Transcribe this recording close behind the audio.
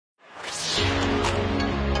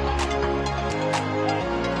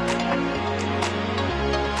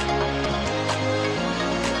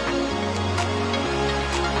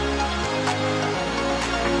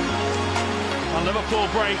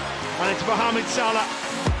break, and it's Mohamed Salah,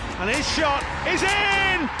 and his shot is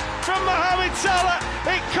in from Mohamed Salah.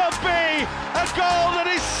 It could be a goal that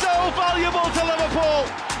is so valuable to Liverpool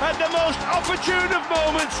at the most opportune of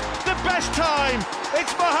moments, the best time.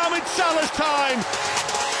 It's Mohamed Salah's time.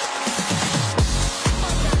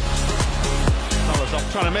 Salah's off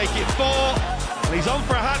trying to make it 4, and he's on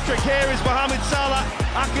for a hat-trick. Here is Mohamed Salah.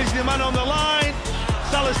 Aka's the man on the line.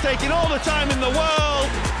 Salah's taking all the time in the world,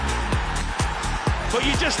 but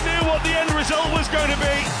you just knew what the end result was going to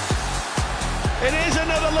be. It is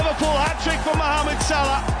another Liverpool hat-trick for Mohamed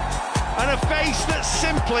Salah, and a face that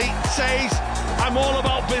simply says, I'm all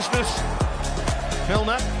about business.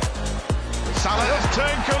 Milner. Salah has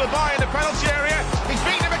turned Ghaly in the penalty area. He's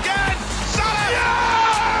beaten him again. Salah!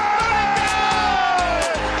 Yeah!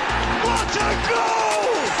 What a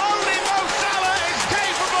goal! Only Mo Salah is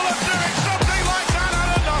capable of doing something like that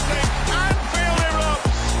out of nothing. Anfield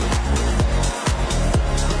erupts.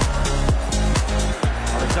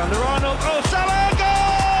 Alexander-Arnold. Oh, Salah,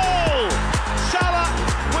 goal! Salah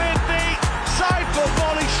with the side foot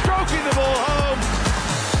volley, stroking the ball home.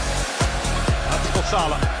 That's for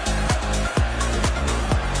Salah.